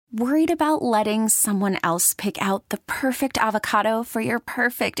Worried about letting someone else pick out the perfect avocado for your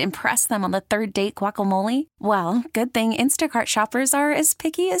perfect impress them on the third date guacamole? Well, good thing Instacart shoppers are as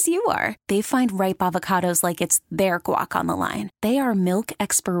picky as you are. They find ripe avocados like it's their guac on the line. They are milk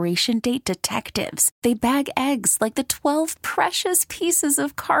expiration date detectives. They bag eggs like the 12 precious pieces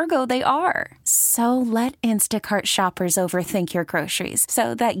of cargo they are. So let Instacart shoppers overthink your groceries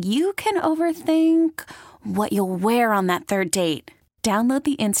so that you can overthink what you'll wear on that third date. Download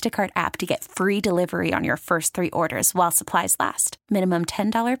the Instacart app to get free delivery on your first 3 orders while supplies last. Minimum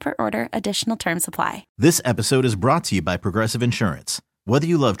 $10 per order. Additional terms apply. This episode is brought to you by Progressive Insurance. Whether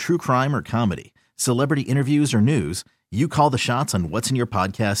you love true crime or comedy, celebrity interviews or news, you call the shots on what's in your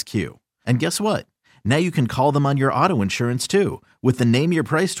podcast queue. And guess what? Now you can call them on your auto insurance too with the Name Your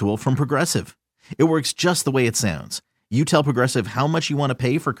Price tool from Progressive. It works just the way it sounds. You tell Progressive how much you want to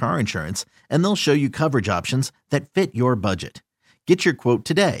pay for car insurance, and they'll show you coverage options that fit your budget. Get your quote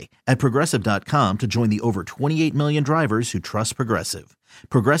today at Progressive.com to join the over 28 million drivers who trust Progressive.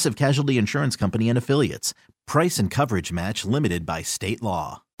 Progressive Casualty Insurance Company and Affiliates. Price and coverage match limited by state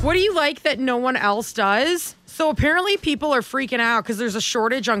law. What do you like that no one else does? So apparently people are freaking out because there's a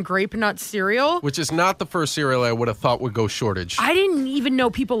shortage on grape nut cereal. Which is not the first cereal I would have thought would go shortage. I didn't even know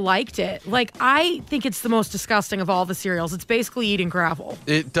people liked it. Like, I think it's the most disgusting of all the cereals. It's basically eating gravel.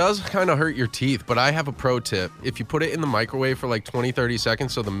 It does kind of hurt your teeth, but I have a pro tip. If you put it in the microwave for like 20, 30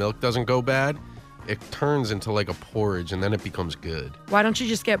 seconds so the milk doesn't go bad, it turns into like a porridge and then it becomes good. Why don't you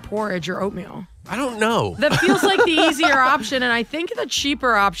just get porridge or oatmeal? I don't know. That feels like the easier option, and I think the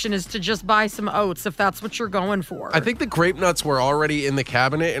cheaper option is to just buy some oats if that's what you're going for. I think the grape nuts were already in the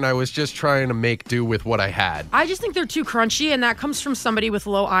cabinet, and I was just trying to make do with what I had. I just think they're too crunchy, and that comes from somebody with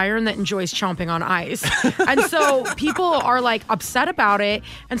low iron that enjoys chomping on ice. And so people are like upset about it,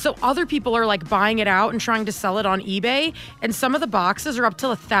 and so other people are like buying it out and trying to sell it on eBay, and some of the boxes are up to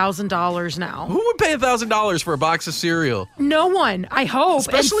 $1,000 now. Who would pay $1,000 for a box of cereal? No one, I hope.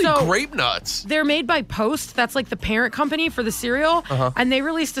 Especially grape nuts. They're made by Post. That's like the parent company for the cereal. And they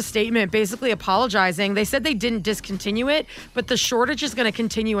released a statement basically apologizing. They said they didn't discontinue it, but the shortage is going to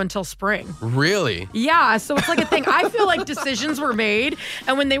continue until spring. Really? Yeah, so it's like a thing. I feel like decisions were made,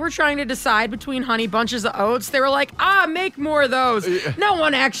 and when they were trying to decide between Honey Bunches of Oats, they were like, make more of those. No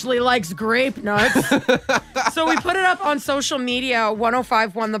one actually likes grape nuts. So we put it up on social media,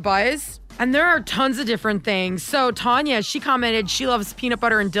 105.1 The Buzz. And there are tons of different things. So Tanya, she commented she loves peanut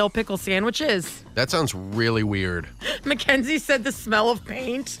butter and dill pickle sandwiches. That sounds really weird. Mackenzie said the smell of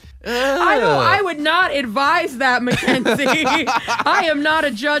paint. I would not advise that, Mackenzie. I am not a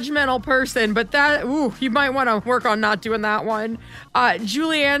judgmental person, but that, you might want to work on not doing that one.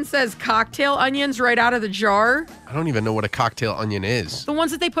 Julianne says cocktail onions right out of the jar. I don't even know what a cocktail onion is. The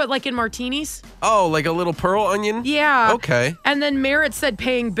ones that they put like in martinis. Oh, like a little pearl onion? Yeah. Okay. And then Merritt said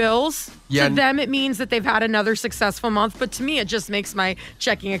paying bills. Yeah. To them, it means that they've had another successful month, but to me, it just makes my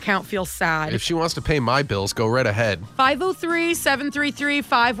checking account feel sad. If she wants to pay my bills, go right ahead.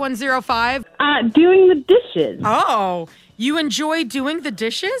 503-733-5105. Doing the dishes. Oh, you enjoy doing the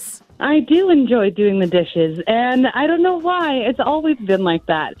dishes? I do enjoy doing the dishes, and I don't know why. It's always been like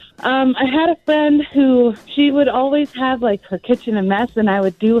that. I had a friend who, she would always have like her kitchen a mess, and I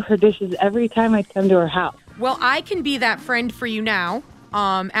would do her dishes every time I'd come to her house. Well, I can be that friend for you now.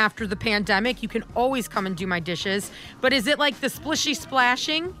 After the pandemic, you can always come and do my dishes. But is it like the splishy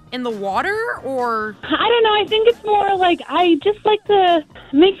splashing in the water, or? I don't know. I think it's more like I just like to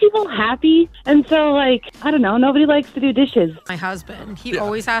make people happy. And so, like, I don't know. Nobody likes to do dishes. My husband, he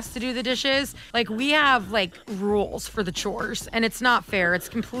always has to do the dishes. Like, we have, like, rules for the chores, and it's not fair. It's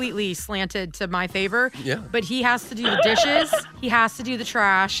completely slanted to my favor. Yeah. But he has to do the dishes, he has to do the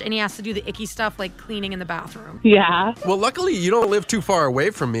trash, and he has to do the icky stuff like cleaning in the bathroom. Yeah. Well, luckily, you don't live too far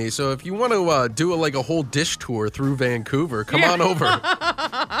away from me, so if you want to do a whole dish tour through Vancouver, come on over.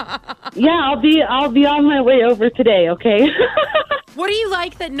 Yeah, I'll be on my way over today, okay? What do you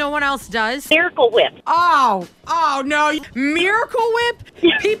like that no one else does? Miracle Whip. Oh no. Miracle Whip?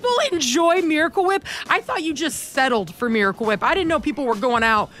 People enjoy Miracle Whip? I thought you just settled for Miracle Whip. I didn't know people were going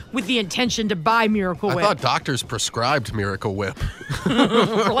out with the intention to buy Miracle Whip. I thought doctors prescribed Miracle Whip.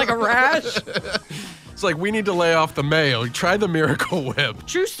 For like a rash? It's like, we need to lay off the mayo. Try the Miracle Whip.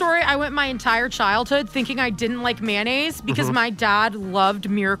 True story, I went my entire childhood thinking I didn't like mayonnaise because my dad loved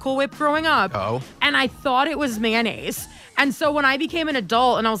Miracle Whip growing up. Oh. And I thought it was mayonnaise. And so when I became an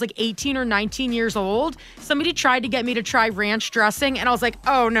adult and I was like 18 or 19 years old, somebody tried to get me to try ranch dressing. And I was like,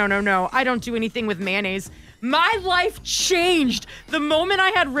 oh, no. I don't do anything with mayonnaise. My life changed the moment I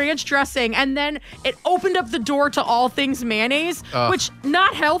had ranch dressing, and then it opened up the door to all things mayonnaise, which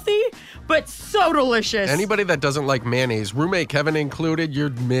not healthy, but so delicious. Anybody that doesn't like mayonnaise, roommate Kevin included, you're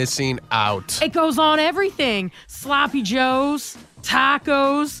missing out. It goes on everything. Sloppy Joes,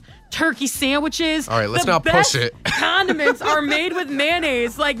 tacos, turkey sandwiches. All right, let's not push it. Condiments are made with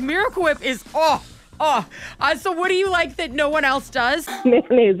mayonnaise. Like Miracle Whip is so what do you like that no one else does?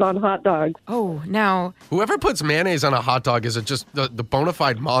 Mayonnaise on hot dogs. Oh, now. Whoever puts mayonnaise on a hot dog is just the bona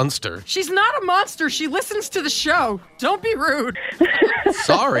fide monster. She's not a monster. She listens to the show. Don't be rude.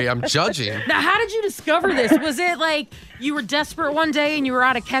 Sorry, I'm judging. Now, how did you discover this? Was it like you were desperate one day and you were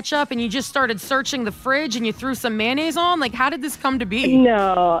out of ketchup and you just started searching the fridge and you threw some mayonnaise on? Like, how did this come to be?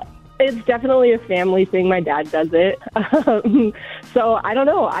 No, it's definitely a family thing. My dad does it. So I don't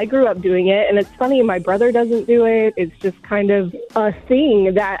know. I grew up doing it, and it's funny. My brother doesn't do it. It's just kind of a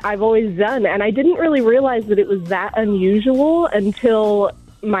thing that I've always done, and I didn't really realize that it was that unusual until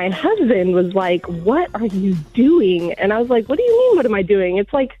my husband was like, "What are you doing?" And I was like, "What do you mean? What am I doing?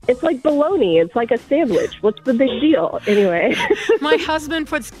 It's like bologna. It's like a sandwich. What's the big deal?" Anyway. My husband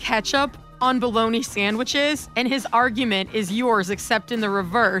puts ketchup on bologna sandwiches, and his argument is yours, except in the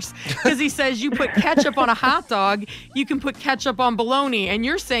reverse, because he says you put ketchup on a hot dog, you can put ketchup on bologna, and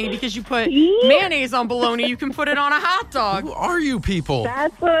you're saying because you put mayonnaise on bologna, you can put it on a hot dog. Who are you people?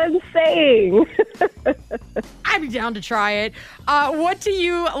 That's what I'm saying. I'd be down to try it. What do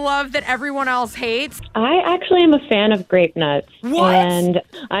you love that everyone else hates? I actually am a fan of grape nuts. What? And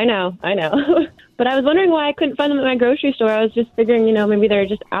I know. But I was wondering why I couldn't find them at my grocery store. I was just figuring, maybe they're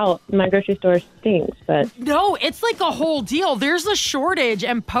just out. My grocery store stinks, but... No, it's like a whole deal. There's a shortage,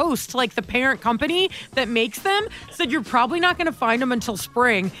 and Post, like the parent company that makes them, said you're probably not going to find them until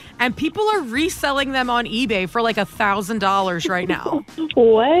spring. And people are reselling them on eBay for like $1,000 right now.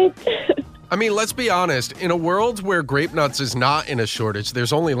 What? I mean, let's be honest. In a world where grape nuts is not in a shortage,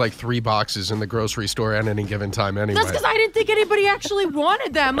 there's only like 3 boxes in the grocery store at any given time anyway. That's because I didn't think anybody actually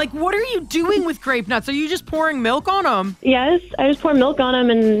wanted them. Like, what are you doing with grape nuts? Are you just pouring milk on them? Yes, I just pour milk on them,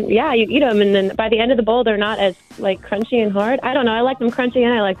 and yeah, you eat them, and then by the end of the bowl, they're not as like crunchy and hard. I don't know. I like them crunchy,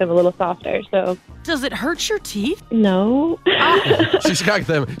 and I like them a little softer. So. Does it hurt your teeth? No. She's got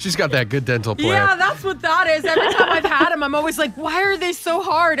that good dental plan. Yeah, that's what that is. Every time I've had them, I'm always like, why are they so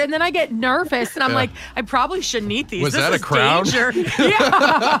hard? And then I get nervous, and I'm like, I probably shouldn't eat these. Was this that a is crown? Danger.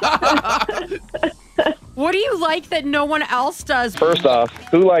 Yeah. What do you like that no one else does? First off,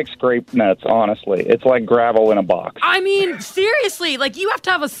 who likes grape nuts, honestly? It's like gravel in a box. I mean, seriously, like you have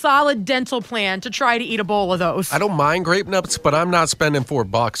to have a solid dental plan to try to eat a bowl of those. I don't mind grape nuts, but I'm not spending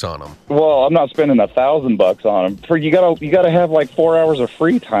 $4 on them. Well, I'm not spending $1,000 on them. You gotta have like 4 hours of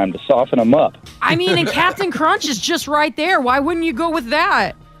free time to soften them up. I mean, and Captain Crunch is just right there. Why wouldn't you go with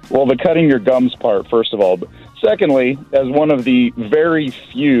that? Well, the cutting your gums part, first of all. But secondly, as one of the very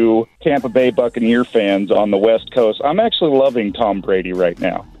few Tampa Bay Buccaneer fans on the West Coast, I'm actually loving Tom Brady right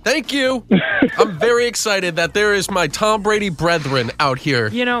now. Thank you. I'm very excited that there is my Tom Brady brethren out here.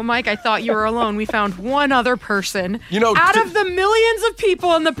 You know, Mike, I thought you were alone. We found one other person. Out of the millions of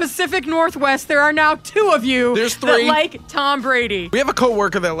people in the Pacific Northwest, there are now 2 of you There's 3. that like Tom Brady. We have a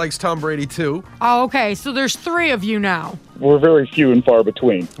coworker that likes Tom Brady too. Oh, okay. So there's 3 of you now. We're very few and far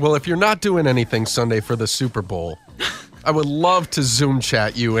between. Well, if you're not doing anything Sunday for the Super Bowl, I would love to Zoom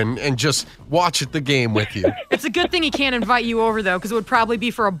chat you and just watch the game with you. It's a good thing he can't invite you over, though, because it would probably be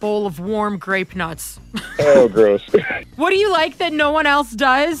for a bowl of warm grape nuts. Oh, gross. What do you like that no one else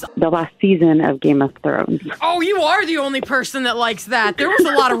does? The last season of Game of Thrones. Oh, you are the only person that likes that. There was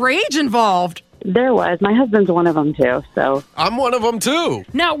a lot of rage involved. There was. My husband's one of them, too, so. I'm one of them, too.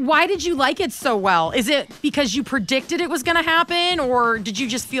 Now, why did you like it so well? Is it because you predicted it was going to happen, or did you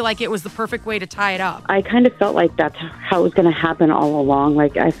just feel like it was the perfect way to tie it up? I kind of felt like that's how it was going to happen all along.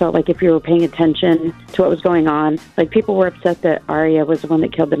 Like, I felt like if you were paying attention to what was going on, like, people were upset that Arya was the one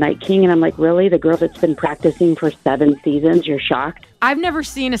that killed the Night King, and I'm like, really? The girl that's been practicing for 7 seasons? You're shocked? I've never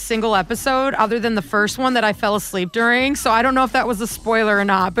seen a single episode other than the first one that I fell asleep during, so I don't know if that was a spoiler or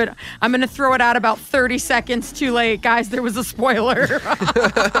not, but I'm going to throw it out about 30 seconds too late. Guys, there was a spoiler.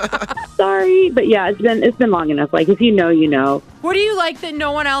 Sorry, but yeah, it's been long enough. Like, if you know, you know. What do you like that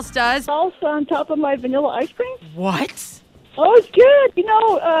no one else does? Salsa on top of my vanilla ice cream. What? Oh, it's good.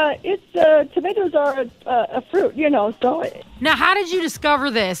 Tomatoes are a fruit, so. Now, how did you discover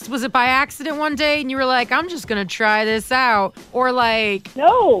this? Was it by accident one day and you were like, I'm just going to try this out? Or like...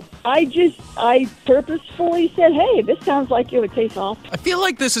 No, I purposefully said, hey, this sounds like it would taste awesome. I feel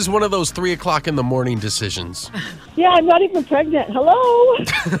like this is one of those 3 o'clock in the morning decisions. Yeah, I'm not even pregnant. Hello?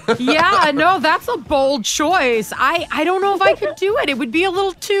 Yeah, no, that's a bold choice. I don't know if I could do it. It would be a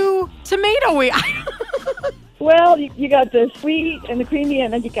little too tomatoey. Well, you got the sweet and the creamy,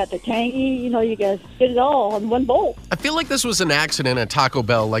 and then you got the tangy. You know, you guys get it all in one bowl. I feel like this was an accident at Taco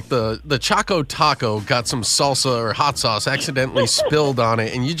Bell. Like the Choco Taco got some salsa or hot sauce accidentally spilled on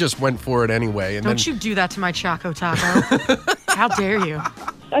it, and you just went for it anyway. And Don't you do that to my Choco Taco. How dare you?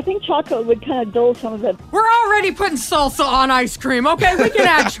 I think chocolate would kind of dull some of it. We're already putting salsa on ice cream. Okay, we can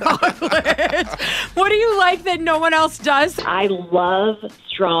add chocolate. What do you like that no one else does? I love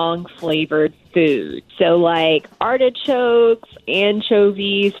strong flavored food. So like artichokes,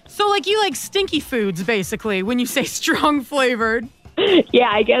 anchovies. So like you like stinky foods, basically, when you say strong flavored.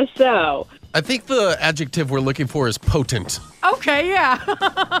 Yeah, I guess so. I think the adjective we're looking for is potent. Okay,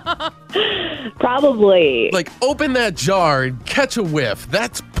 yeah. Probably. Like, open that jar and catch a whiff.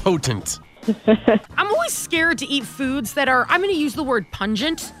 That's potent. I'm always scared to eat foods that are, I'm going to use the word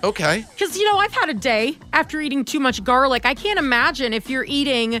pungent. Okay. Because, you know, I've had a day after eating too much garlic. I can't imagine if you're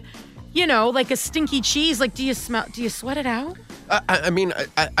eating, you know, like a stinky cheese. Like, do you sweat it out? I mean,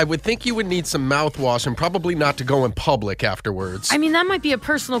 I would think you would need some mouthwash and probably not to go in public afterwards. I mean, that might be a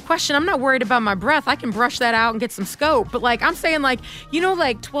personal question. I'm not worried about my breath. I can brush that out and get some scope. But like, I'm saying like, you know,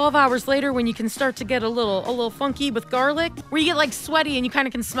 like 12 hours later when you can start to get a little funky with garlic, where you get like sweaty and you kind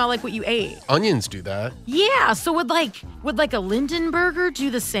of can smell like what you ate. Onions do that. Yeah. So would like a Lindenberger do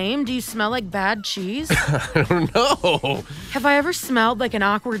the same? Do you smell like bad cheese? I don't know. Have I ever smelled like an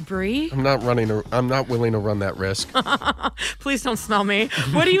awkward brie? I'm not willing to run that risk. Please don't smell me.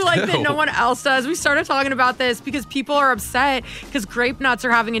 What do you like that no one else does? We started talking about this because people are upset because grape nuts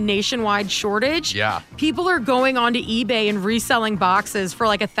are having a nationwide shortage. Yeah. People are going onto eBay and reselling boxes for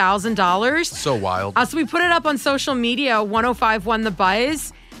like $1,000. So wild. So we put it up on social media, 105.1 The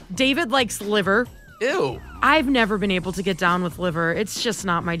Buzz. David likes liver. Ew. I've never been able to get down with liver. It's just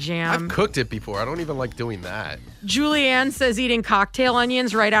not my jam. I've cooked it before. I don't even like doing that. Julianne says eating cocktail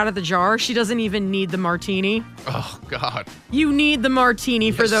onions right out of the jar. She doesn't even need the martini. Oh, God. You need the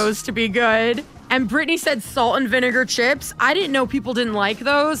martini for those to be good. And Brittany said salt and vinegar chips. I didn't know people didn't like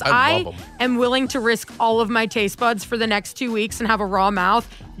those. I love them. am willing to risk all of my taste buds for the next 2 weeks and have a raw mouth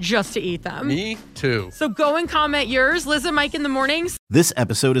just to eat them. Me too. So go and comment yours. Liz and Mike in the mornings. This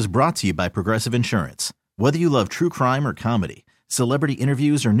episode is brought to you by Progressive Insurance. Whether you love true crime or comedy, celebrity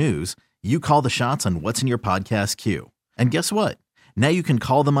interviews or news, you call the shots on what's in your podcast queue. And guess what? Now you can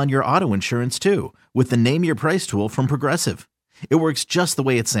call them on your auto insurance too with the Name Your Price tool from Progressive. It works just the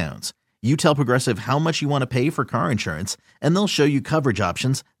way it sounds. You tell Progressive how much you want to pay for car insurance, and they'll show you coverage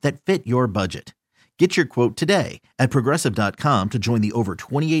options that fit your budget. Get your quote today at Progressive.com to join the over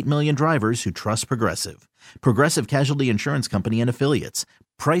 28 million drivers who trust Progressive. Progressive Casualty Insurance Company and Affiliates.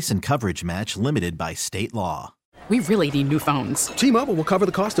 Price and coverage match limited by state law. We really need new phones. T-Mobile will cover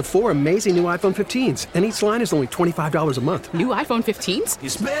the cost of 4 amazing new iPhone 15s, and each line is only $25 a month. New iPhone 15s?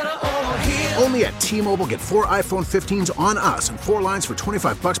 It's better over here. Only at T-Mobile, get 4 iPhone 15s on us and 4 lines for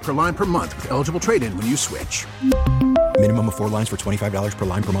 $25 per line per month with eligible trade-in when you switch. Minimum of 4 lines for $25 per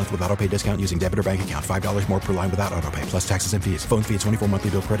line per month with autopay discount using debit or bank account. $5 more per line without autopay, plus taxes and fees. Phone fee at 24 monthly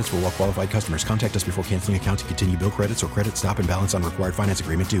bill credits for well-qualified customers. Contact us before canceling account to continue bill credits or credit stop and balance on required finance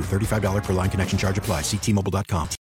agreement due. $35 per line connection charge applies. See T-Mobile.com.